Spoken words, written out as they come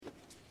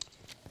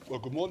Well,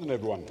 good morning,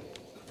 everyone.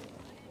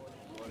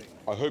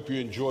 I hope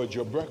you enjoyed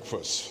your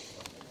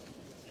breakfast.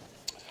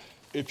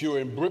 If you're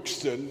in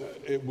Brixton,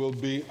 it will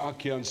be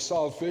ackee and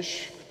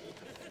saltfish,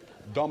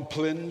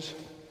 dumplings,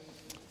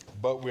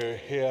 but we're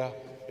here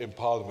in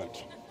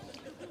Parliament.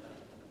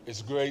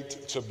 It's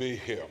great to be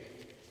here.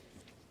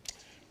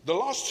 The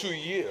last 2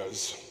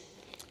 years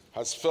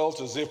has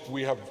felt as if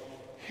we have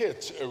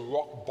hit a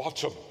rock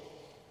bottom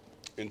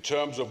in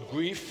terms of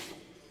grief,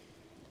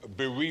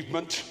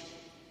 bereavement,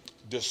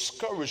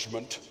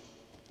 discouragement,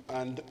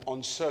 and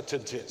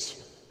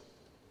uncertainties.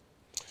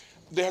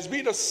 There has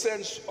been a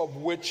sense of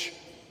which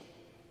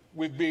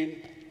we've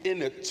been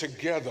in it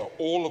together.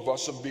 All of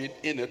us have been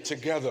in it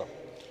together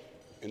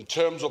in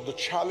terms of the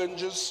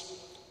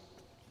challenges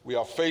we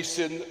are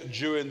facing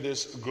during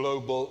this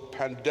global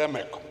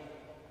pandemic.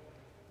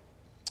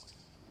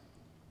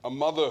 A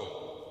mother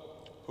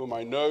whom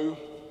I know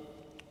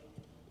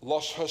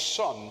lost her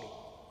son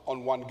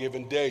on one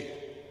given day.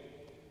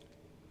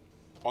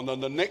 And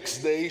on the next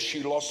day,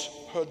 she lost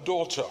her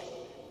daughter.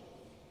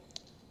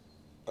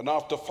 And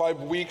after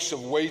 5 weeks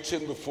of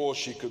waiting before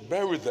she could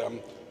bury them,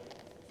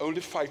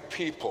 only 5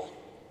 people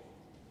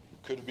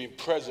could have been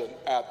present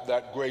at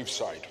that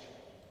graveside.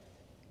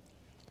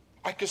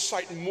 I could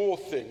cite more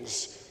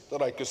things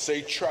that I could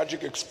say,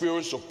 tragic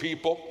experience of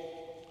people.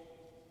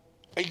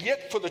 And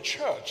yet for the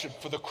church and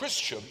for the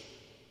Christian,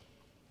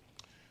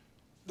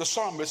 the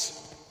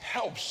psalmist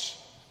helps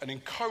and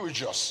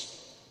encourages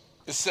us.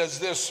 It says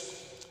this,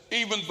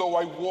 even though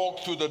I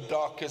walk through the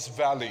darkest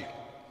valley,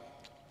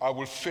 I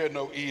will fear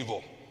no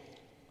evil.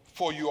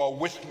 For you are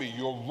with me,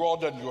 your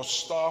rod and your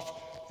staff,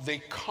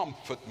 they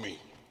comfort me.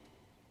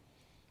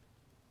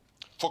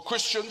 For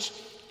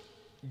Christians,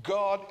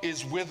 God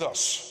is with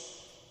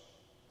us,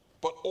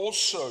 but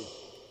also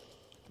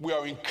we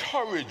are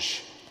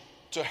encouraged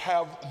to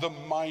have the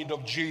mind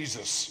of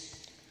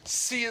Jesus,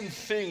 seeing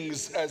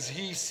things as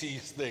he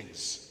sees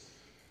things,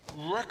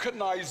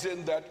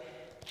 recognizing that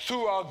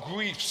through our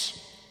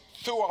griefs,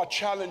 through our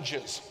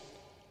challenges,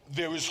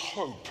 there is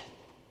hope.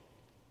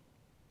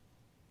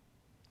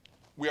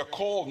 We are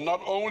called not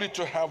only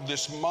to have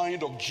this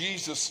mind of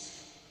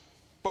Jesus,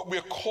 but we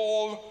are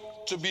called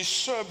to be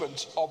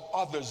servants of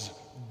others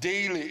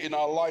daily in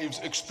our lives'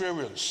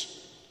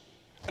 experience,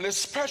 and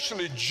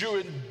especially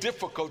during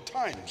difficult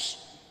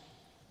times,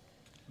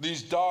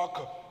 these dark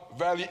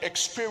valley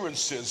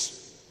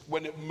experiences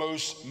when it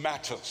most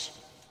matters.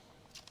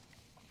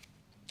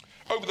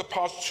 Over the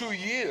past 2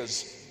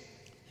 years,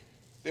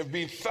 there have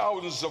been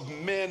thousands of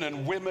men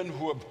and women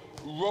who have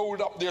rolled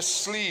up their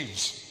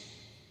sleeves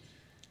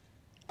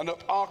and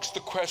have asked the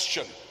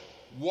question,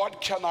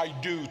 what can I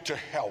do to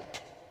help?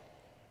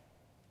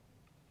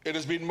 It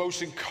has been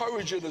most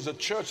encouraging as a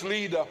church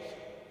leader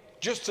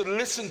just to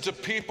listen to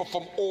people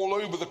from all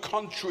over the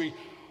country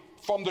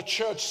from the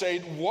church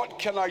saying, what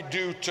can I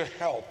do to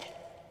help?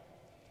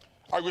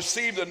 I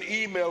received an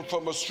email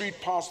from a street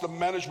pastor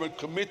management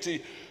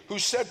committee who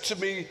said to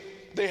me,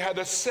 they had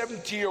a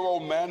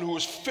 70-year-old man who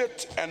was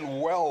fit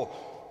and well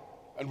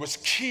and was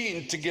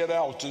keen to get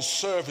out and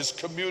serve his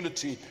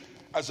community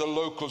as a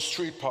local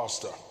street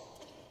pastor.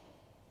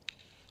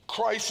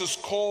 Christ has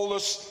called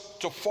us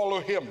to follow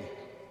him,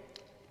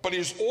 but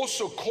he's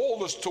also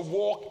called us to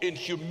walk in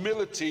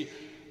humility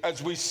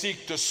as we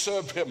seek to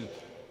serve him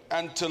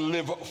and to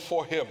live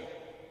for him.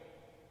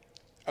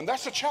 And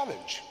that's a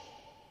challenge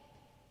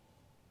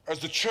as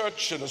the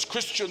church and as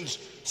Christians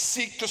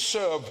seek to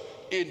serve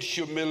in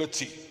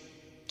humility.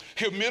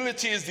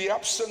 Humility is the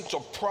absence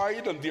of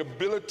pride and the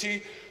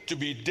ability to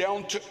be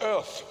down to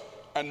earth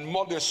and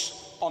modest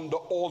under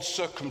all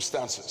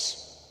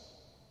circumstances.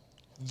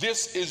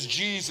 This is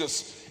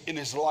Jesus in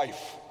his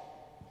life.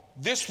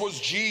 This was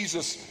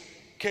Jesus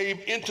came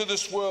into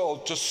this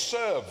world to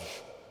serve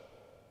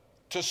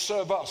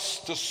us,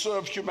 to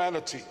serve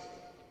humanity.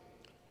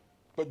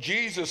 But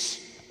Jesus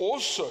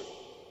also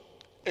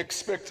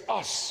expects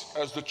us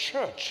as the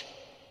church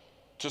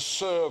to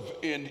serve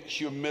in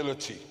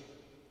humility.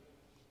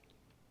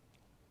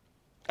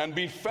 And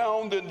being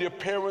found in the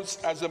appearance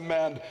as a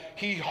man,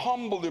 he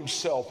humbled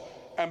himself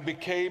and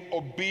became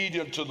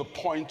obedient to the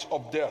point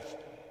of death,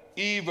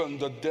 even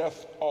the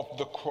death of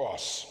the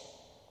cross.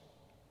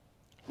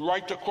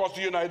 Right across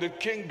the United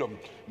Kingdom,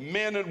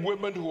 men and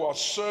women who are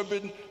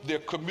serving their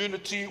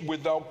community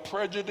without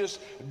prejudice,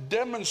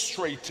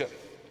 demonstrated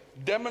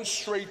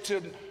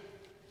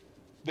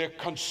their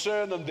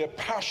concern and their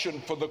passion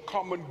for the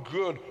common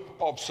good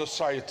of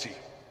society.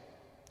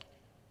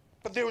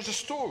 But there is a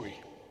story.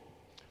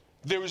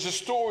 There is a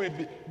story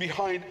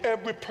behind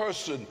every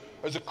person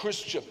as a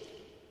Christian.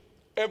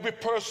 Every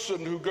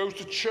person who goes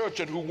to church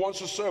and who wants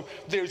to serve,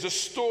 there's a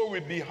story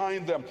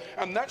behind them.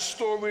 And that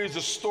story is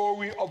a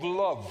story of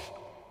love.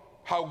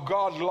 How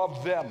God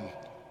loved them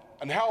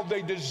and how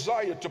they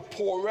desire to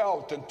pour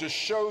out and to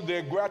show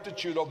their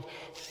gratitude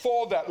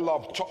for that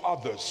love to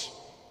others.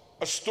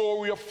 A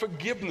story of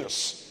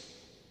forgiveness.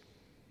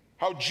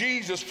 how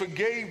Jesus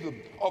forgave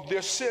them of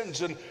their sins,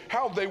 and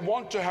how they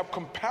want to have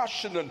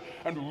compassion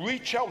and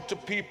reach out to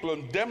people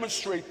and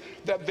demonstrate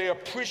that they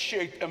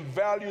appreciate and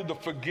value the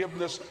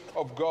forgiveness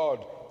of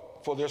God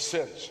for their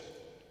sins.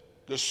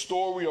 The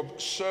story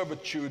of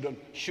servitude and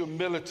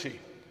humility.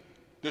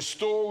 The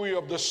story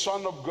of the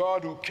Son of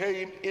God who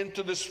came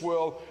into this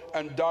world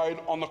and died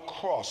on a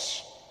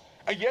cross.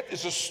 And yet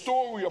it's a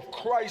story of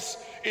Christ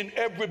in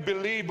every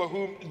believer,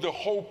 whom the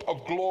hope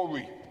of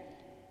glory.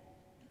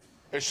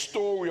 A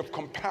story of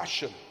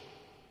compassion.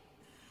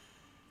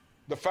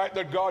 The fact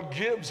that God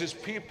gives his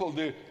people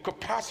the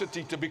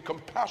capacity to be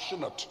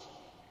compassionate,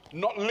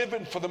 not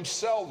living for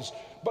themselves,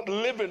 but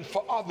living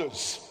for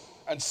others,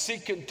 and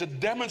seeking to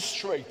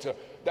demonstrate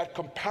that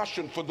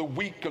compassion for the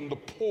weak and the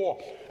poor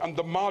and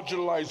the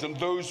marginalized and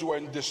those who are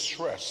in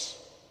distress.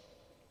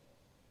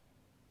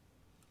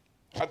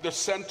 At the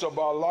center of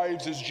our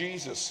lives is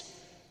Jesus,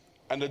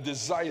 and a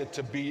desire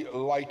to be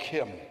like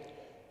him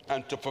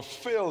and to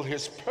fulfill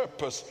his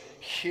purpose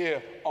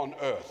here on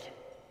earth.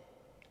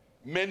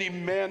 Many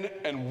men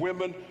and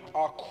women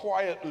are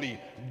quietly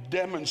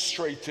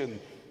demonstrating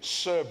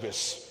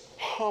service,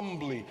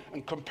 humbly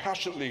and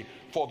compassionately,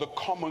 for the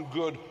common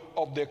good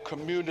of their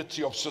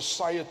community, of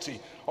society,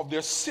 of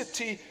their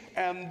city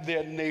and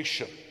their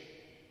nation.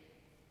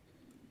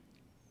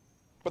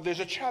 But there's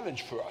a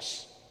challenge for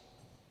us.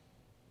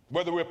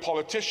 Whether we're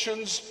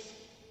politicians,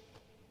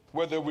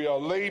 whether we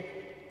are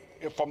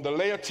from the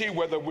laity,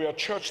 whether we are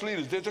church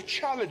leaders, there's a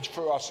challenge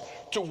for us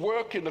to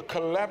work in a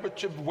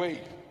collaborative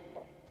way,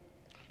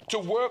 to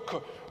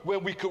work where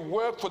we can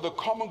work for the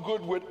common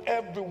good with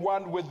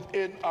everyone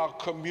within our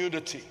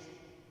community,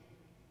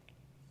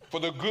 for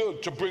the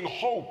good, to bring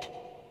hope,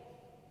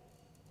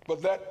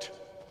 but that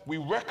we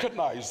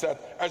recognize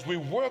that as we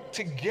work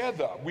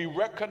together, we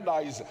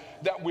recognize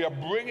that we are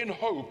bringing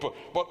hope,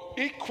 but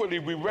equally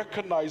we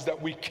recognize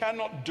that we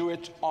cannot do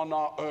it on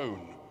our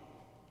own.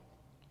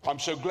 I'm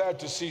so glad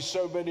to see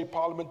so many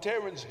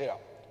parliamentarians here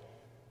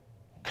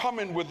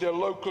coming with their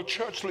local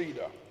church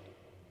leader,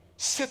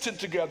 sitting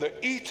together,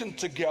 eating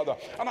together.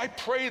 And I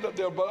pray that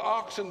they'll be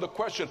asking the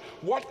question,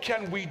 what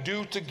can we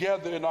do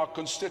together in our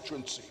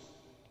constituency?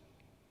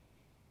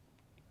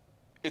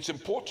 It's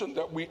important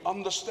that we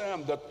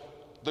understand that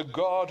the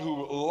God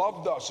who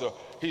loved us,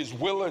 he's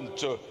willing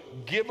to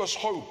give us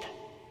hope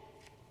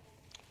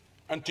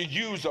and to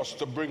use us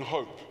to bring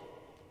hope.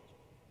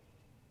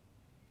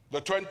 The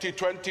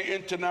 2020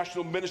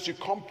 International Ministry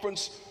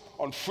Conference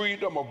on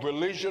Freedom of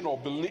Religion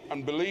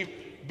and Belief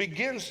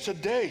begins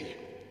today,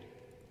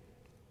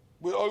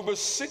 with over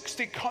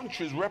 60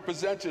 countries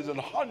represented and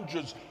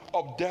hundreds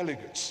of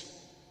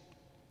delegates.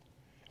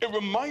 It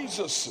reminds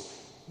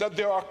us that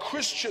there are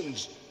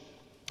Christians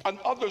and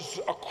others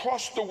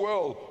across the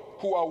world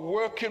who are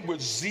working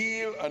with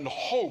zeal and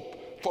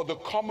hope for the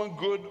common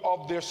good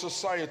of their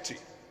society.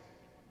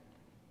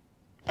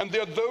 And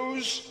there are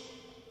those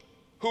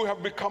who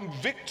have become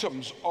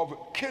victims of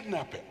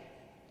kidnapping.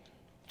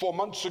 4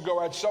 months ago,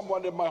 I had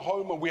someone in my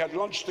home and we had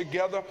lunch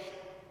together,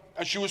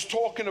 and she was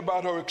talking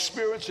about her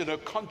experience in her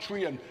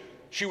country, and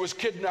she was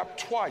kidnapped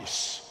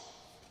twice,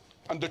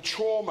 and the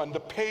trauma and the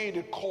pain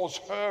it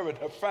caused her and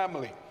her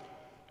family.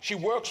 She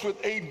works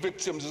with aid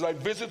victims. As I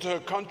visited her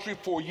country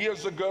 4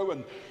 years ago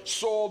and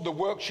saw the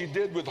work she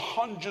did with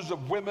hundreds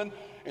of women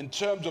in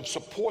terms of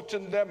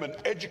supporting them and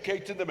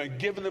educating them and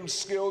giving them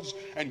skills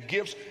and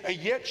gifts, and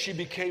yet she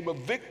became a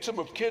victim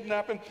of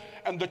kidnapping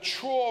and the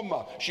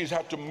trauma. She's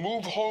had to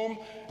move home,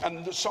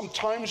 and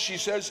sometimes she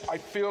says, I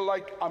feel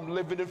like I'm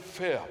living in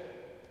fear.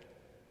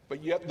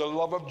 But yet the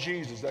love of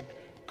Jesus that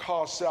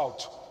casts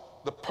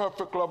out, the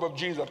perfect love of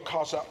Jesus that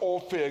casts out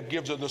all fear,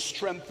 gives her the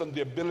strength and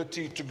the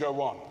ability to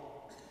go on.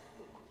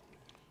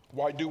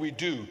 Why do we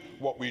do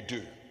what we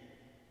do?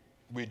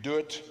 We do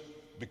it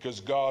because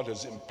God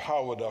has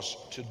empowered us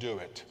to do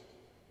it.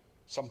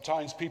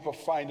 Sometimes people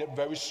find it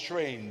very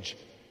strange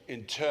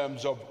in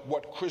terms of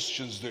what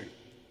Christians do.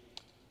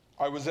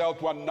 I was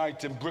out one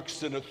night in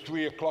Brixton at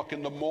 3 o'clock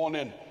in the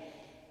morning,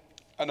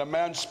 and a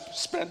man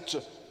spent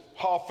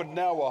half an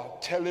hour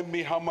telling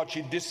me how much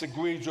he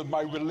disagrees with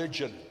my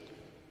religion,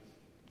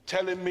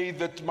 telling me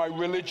that my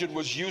religion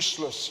was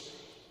useless,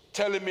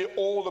 telling me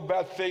all the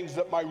bad things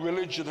that my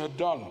religion had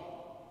done.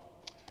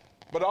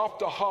 But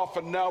after half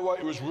an hour,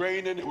 it was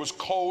raining, it was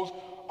cold.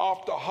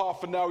 After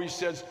half an hour, he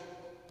says,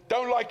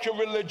 don't like your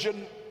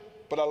religion,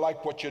 but I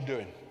like what you're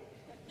doing.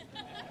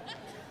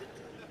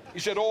 He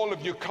said, all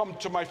of you come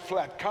to my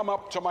flat, come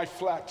up to my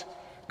flat,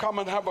 come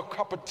and have a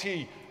cup of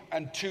tea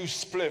and 2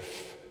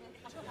 spliff.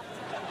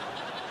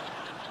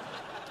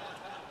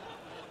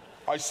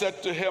 I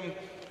said to him,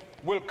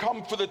 we'll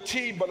come for the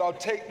tea, but I'll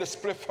take the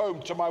spliff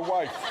home to my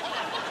wife.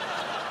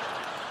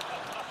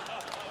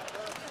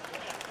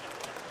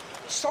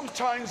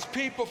 Sometimes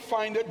people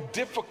find it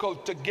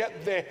difficult to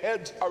get their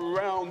heads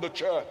around the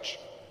church,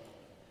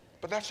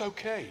 but that's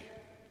okay.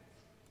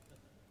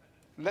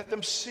 Let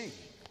them see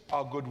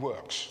our good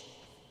works.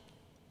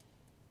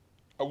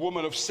 A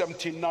woman of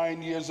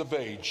 79 years of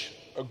age,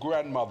 a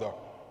grandmother,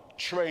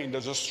 trained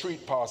as a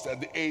street pastor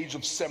at the age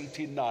of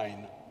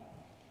 79.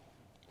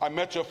 I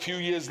met her a few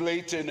years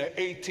later in her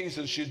 80s,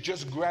 and she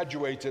just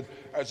graduated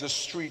as a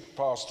street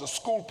pastor,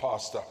 school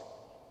pastor.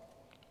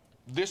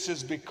 This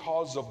is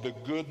because of the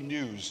good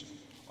news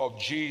of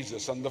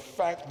Jesus and the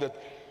fact that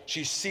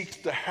she seeks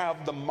to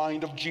have the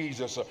mind of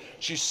Jesus.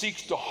 She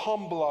seeks to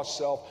humble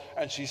herself,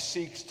 and she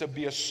seeks to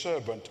be a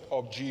servant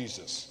of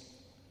Jesus.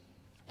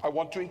 I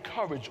want to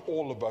encourage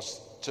all of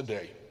us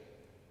today.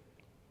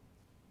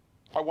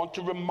 I want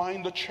to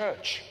remind the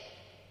church,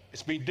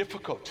 it's been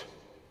difficult,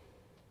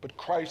 but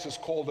Christ has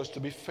called us to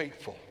be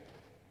faithful.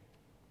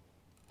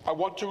 I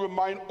want to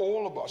remind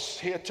all of us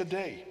here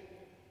today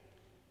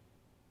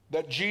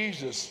that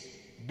Jesus,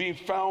 being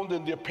found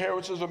in the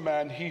appearance of a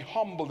man, he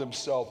humbled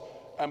himself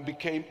and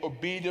became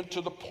obedient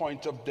to the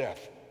point of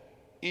death,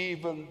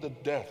 even the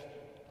death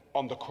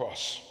on the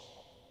cross.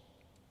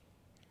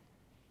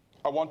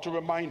 I want to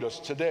remind us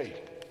today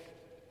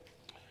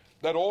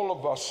that all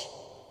of us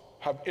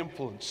have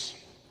influence.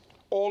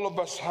 All of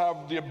us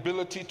have the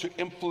ability to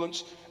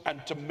influence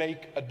and to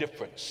make a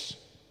difference.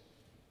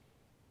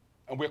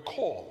 And we're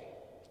called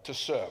to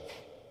serve.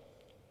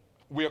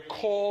 We are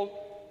called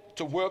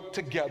to work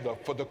together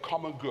for the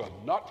common good,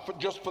 not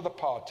just for the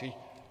party,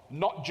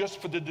 not just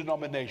for the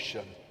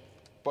denomination,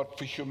 but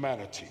for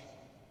humanity.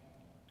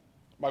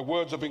 My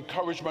words of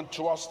encouragement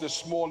to us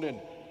this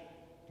morning: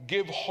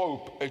 give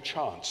hope a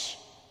chance.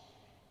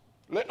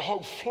 Let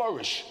hope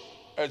flourish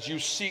as you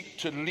seek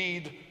to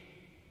lead,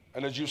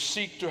 and as you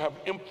seek to have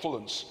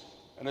influence,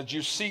 and as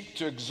you seek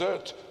to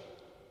exert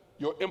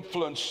your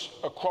influence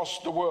across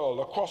the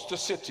world, across the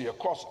city,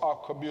 across our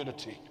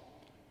community.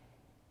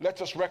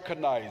 Let us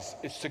recognize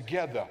it's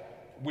together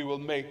we will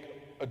make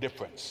a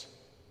difference.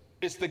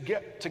 It's to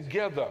get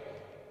together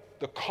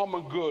the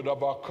common good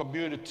of our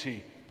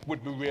community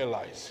would be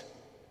realized.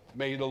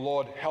 May the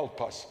Lord help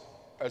us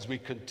as we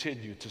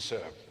continue to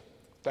serve.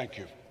 Thank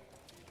you.